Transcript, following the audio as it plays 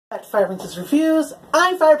Fire Princess Reviews.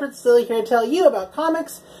 I'm Fire Princess Lily here to tell you about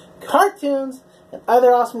comics, cartoons, and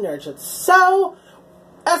other awesome nerd shit. So,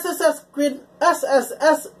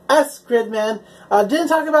 SSSS.Gridman didn't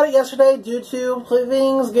talk about it yesterday due to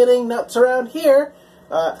things getting nuts around here,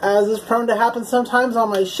 as is prone to happen sometimes on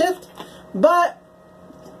my shift, but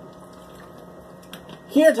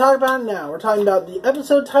here to talk about it now. We're talking about the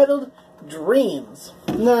episode titled Dreams.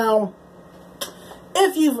 Now,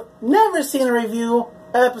 if you've never seen a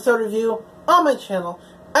episode review on my channel,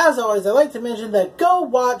 as always, I like to mention that go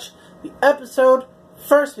watch the episode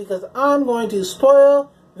first because I'm going to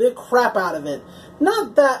spoil the crap out of it.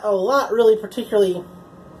 Not that a lot really particularly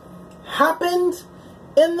happened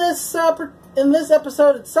in this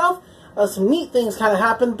episode itself. Some neat things kind of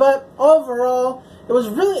happened, but overall, it was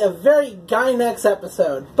really a very Gynex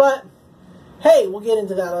episode. But hey, we'll get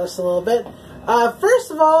into that just a little bit.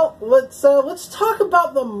 First of all, let's talk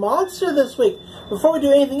about the monster this week before we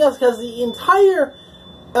do anything else, because the entire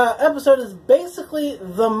episode is basically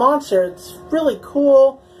the monster. It's really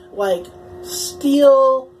cool, like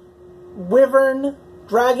steel wyvern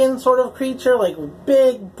dragon sort of creature, like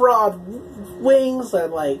big broad wings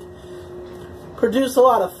that like produce a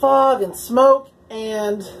lot of fog and smoke.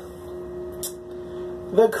 And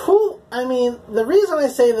the reason I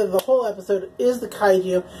say that the whole episode is the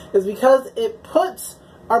kaiju is because it puts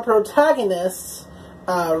our protagonists,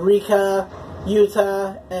 Rika,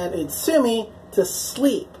 Yuta, and Utsumi, to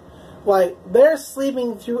sleep. Like, they're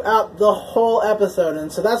sleeping throughout the whole episode,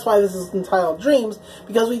 and so that's why this is entitled Dreams,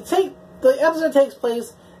 because the episode takes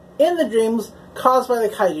place in the dreams caused by the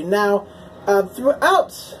kaiju. Now,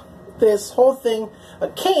 throughout this whole thing,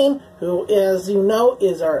 Kane, who, as you know,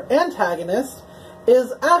 is our antagonist,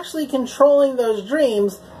 is actually controlling those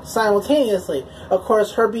dreams simultaneously. Of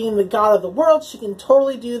course, her being the god of the world, she can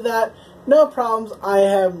totally do that. No problems. I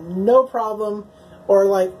have no problem, or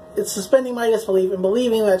like, it's suspending my disbelief in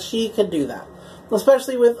believing that she could do that.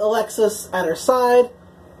 Especially with Alexis at her side,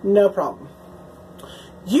 no problem.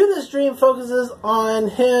 Yuta's dream focuses on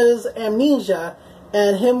his amnesia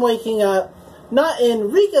and him waking up, not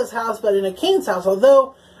in Rika's house, but in a Kane's house.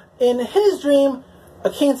 Although, in his dream,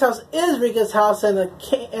 Kane's house is Rika's house, and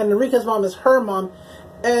Rika's mom is her mom,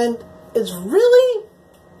 and it's really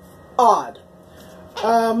odd.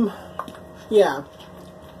 Yeah.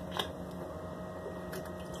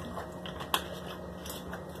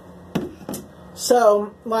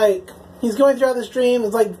 So, like, he's going throughout this dream.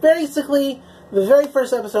 It's like basically the very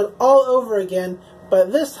first episode all over again,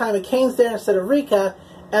 but this time Kane's there instead of Rika,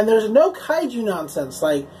 and there's no kaiju nonsense.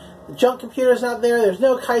 Like, the junk computer's not there, there's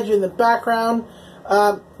no kaiju in the background.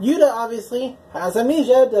 Yuta obviously has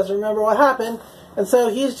amnesia, doesn't remember what happened, and so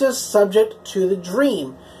he's just subject to the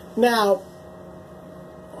dream. Now,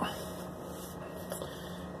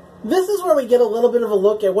 this is where we get a little bit of a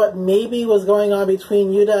look at what maybe was going on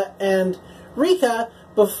between Yuta and Rika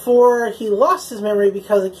before he lost his memory,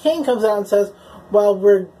 because a Kane comes out and says, well,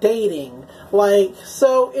 we're dating. Like,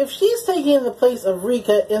 so if she's taking the place of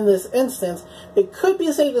Rika in this instance, it could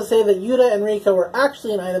be safe to say that Yuta and Rika were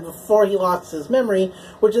actually an item before he lost his memory,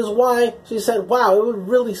 which is why she said, wow, it would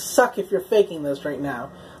really suck if you're faking this right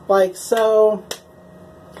now. Like, so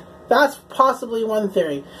that's possibly one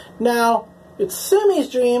theory. Now, Utsumi's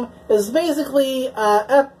dream is basically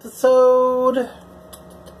episode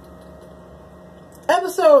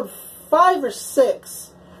 5 or 6,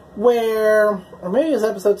 or maybe it was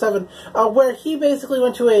episode 7, where he basically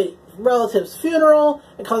went to a relative's funeral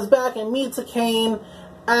and comes back and meets a Kane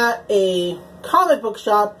at a comic book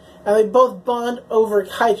shop, and they both bond over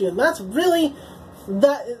kaiju. And that's really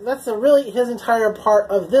his entire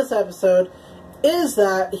part of this episode, is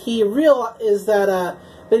that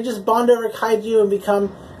they just bond over kaiju and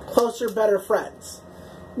become closer, better friends.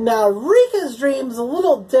 Now, Rika's dream is a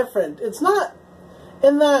little different. It's not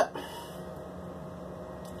in that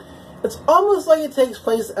it's almost like it takes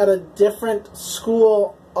place at a different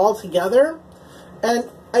school altogether, and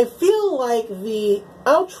I feel like the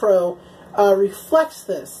outro reflects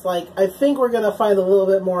this. Like, I think we're going to find a little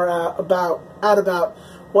bit more out about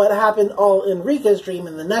what happened all in Rika's dream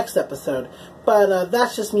in the next episode, but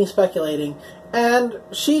that's just me speculating. And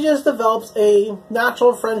she just develops a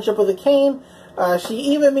natural friendship with a Kane. She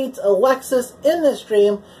even meets Alexis in this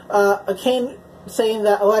dream, a Kane saying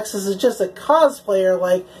that Alexis is just a cosplayer.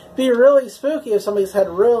 Like, be really spooky if somebody's head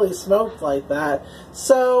really smoked like that.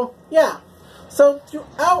 So, yeah. So,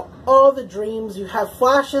 throughout all the dreams, you have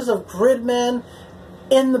flashes of Gridman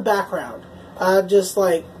in the background. Just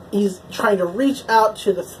like, he's trying to reach out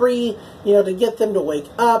to the three, to get them to wake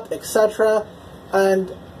up, etc.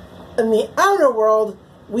 And in the outer world,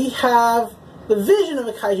 we have the vision of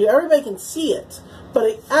a kaiju. Everybody can see it. but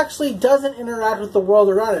it actually doesn't interact with the world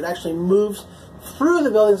around it. It actually moves through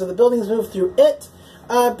the buildings, or the buildings move through it.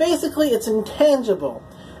 Basically, it's intangible.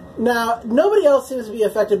 Now, nobody else seems to be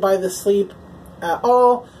affected by this sleep at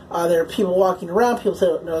all. There are people walking around, people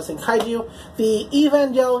noticing Kaiju. The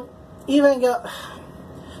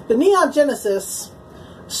Neon Genesis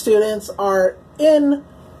students are in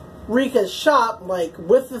Rika's shop, like,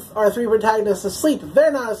 with our three protagonists asleep. If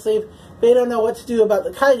they're not asleep, they don't know what to do about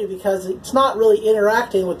the Kaiju because it's not really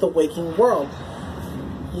interacting with the waking world.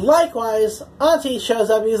 Likewise, Auntie shows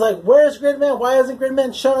up and he's like, where's Gridman? Why hasn't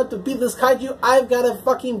Gridman shown up to beat this Kaiju? I've got to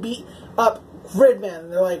fucking beat up Gridman.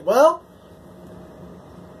 And they're like, well,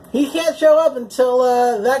 he can't show up until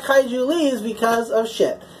that Kaiju leaves because of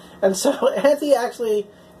shit. And so Auntie actually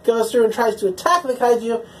goes through and tries to attack the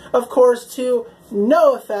Kaiju, of course, to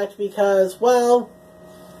no effect because, well,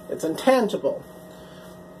 it's intangible.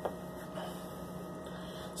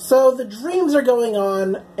 So the dreams are going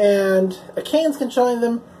on, and Akane's controlling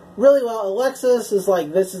them really well. Alexis is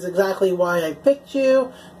like, this is exactly why I picked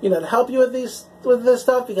you, to help you with this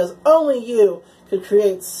stuff, because only you could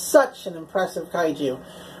create such an impressive Kaiju.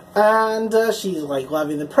 And she's like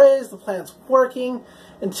loving the praise, the plan's working,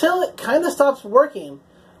 until it kind of stops working.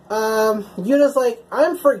 Yuna's like,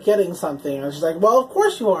 I'm forgetting something. And she's like, well, of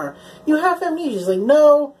course you are. You have amnesia. She's like,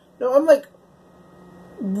 no, I'm like,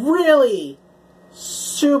 really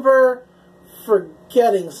super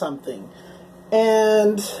forgetting something.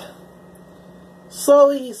 And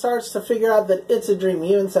slowly he starts to figure out that it's a dream.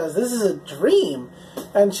 He even says, this is a dream.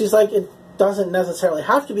 And she's like, it doesn't necessarily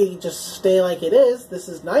have to be, just stay like it is. This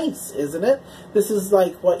is nice, isn't it? This is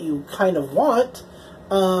like what you kind of want.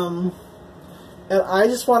 And I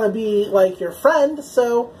just want to be like your friend,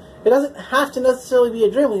 so it doesn't have to necessarily be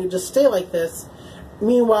a dream. We can just stay like this.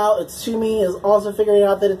 Meanwhile, Itsumi is also figuring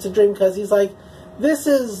out that it's a dream because he's like, this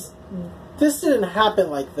didn't happen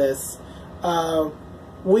like this.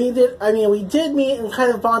 We did meet and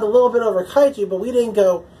kind of bond a little bit over Kaiju, but we didn't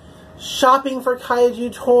go shopping for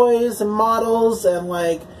Kaiju toys and models, and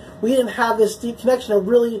like, we didn't have this deep connection. It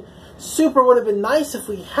really super would have been nice if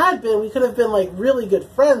we had been. We could have been like really good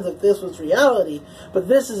friends if this was reality, but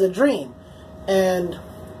this is a dream. And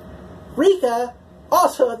Rika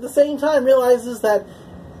also at the same time realizes that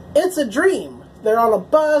it's a dream. They're on a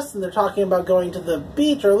bus and they're talking about going to the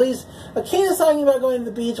beach, or at least Akane is talking about going to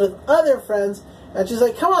the beach with other friends, and she's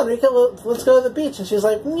like, come on Rika, let's go to the beach. And she's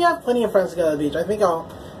like, you have plenty of friends to go to the beach. I think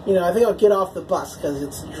I'll get off the bus because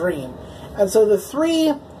it's a dream. And so the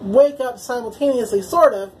three wake up simultaneously,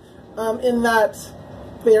 sort of, in that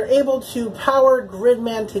they are able to power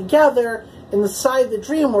Gridman together inside the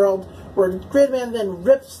dream world, where Gridman then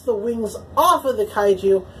rips the wings off of the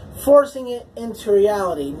Kaiju, forcing it into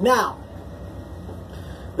reality. Now,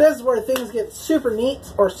 this is where things get super neat,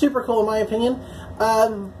 or super cool in my opinion.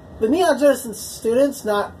 The Neon Genesis students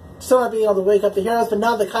still not being able to wake up the heroes, but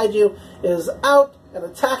now the Kaiju is out and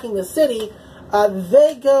attacking the city,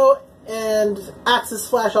 they go and access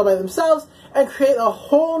Flash all by themselves and create a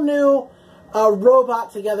whole new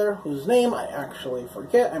robot together, whose name I actually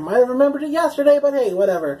forget. I might have remembered it yesterday, but hey,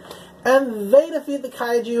 whatever. And they defeat the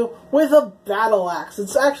Kaiju with a battle axe.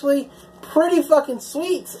 It's actually pretty fucking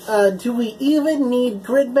sweet. Do we even need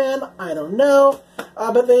Gridman? I don't know.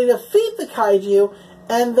 But they defeat the Kaiju,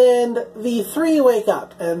 and then the three wake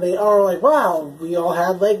up, and they are like, wow, we all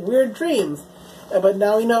had like weird dreams. But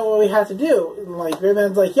now we know what we have to do. And, like,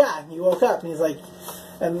 Gridman's like, yeah, you woke up. And he's like,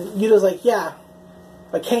 and Yuda's like, yeah,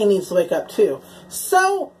 but Kane needs to wake up too.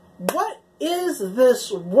 So, what is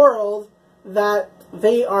this world that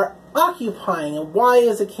they are occupying, and why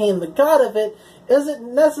is Kane the god of it? Is it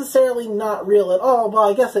necessarily not real at all? Well,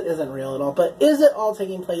 I guess it isn't real at all, but is it all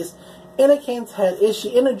taking place in Kane's head? Is she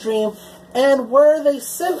in a dream? And were they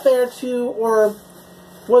sent there to, or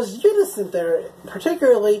was Yuta sent there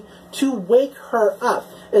particularly to wake her up?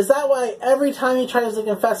 Is that why every time he tries to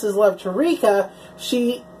confess his love to Rika,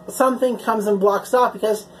 something comes and blocks off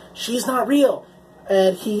because she's not real,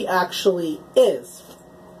 and he actually is?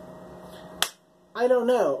 I don't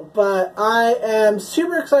know, but I am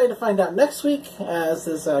super excited to find out next week as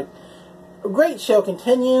this great show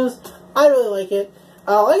continues. I really like it.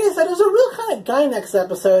 Like I said, it was a real kind of Gynex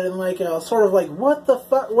episode, and like, sort of like, what the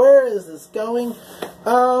fuck, where is this going?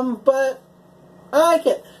 But I like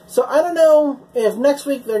it. So I don't know if next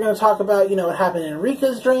week they're going to talk about, what happened in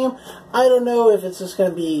Rika's dream. I don't know if it's just going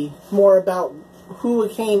to be more about who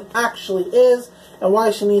Kane actually is and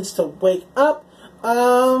why she needs to wake up.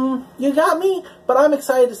 You got me, but I'm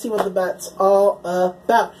excited to see what that's all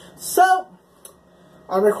about. So,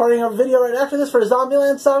 I'm recording a video right after this for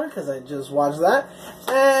Zombieland Saga, because I just watched that.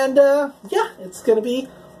 And, yeah, it's going to be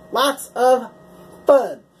lots of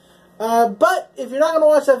fun. But if you're not going to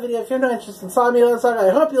watch that video, if you're not interested in Saga,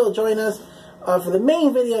 I hope you'll join us for the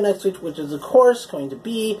main video next week, which is, of course, going to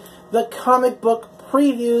be the comic book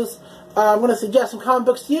previews. I'm going to suggest some comic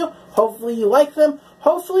books to you. Hopefully you like them.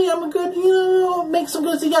 Hopefully I'm a good, make some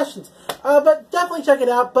good suggestions. But definitely check it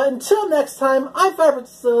out. But until next time, I'm Fabric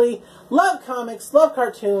Silly. Love comics, love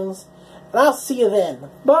cartoons, and I'll see you then.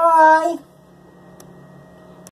 Bye!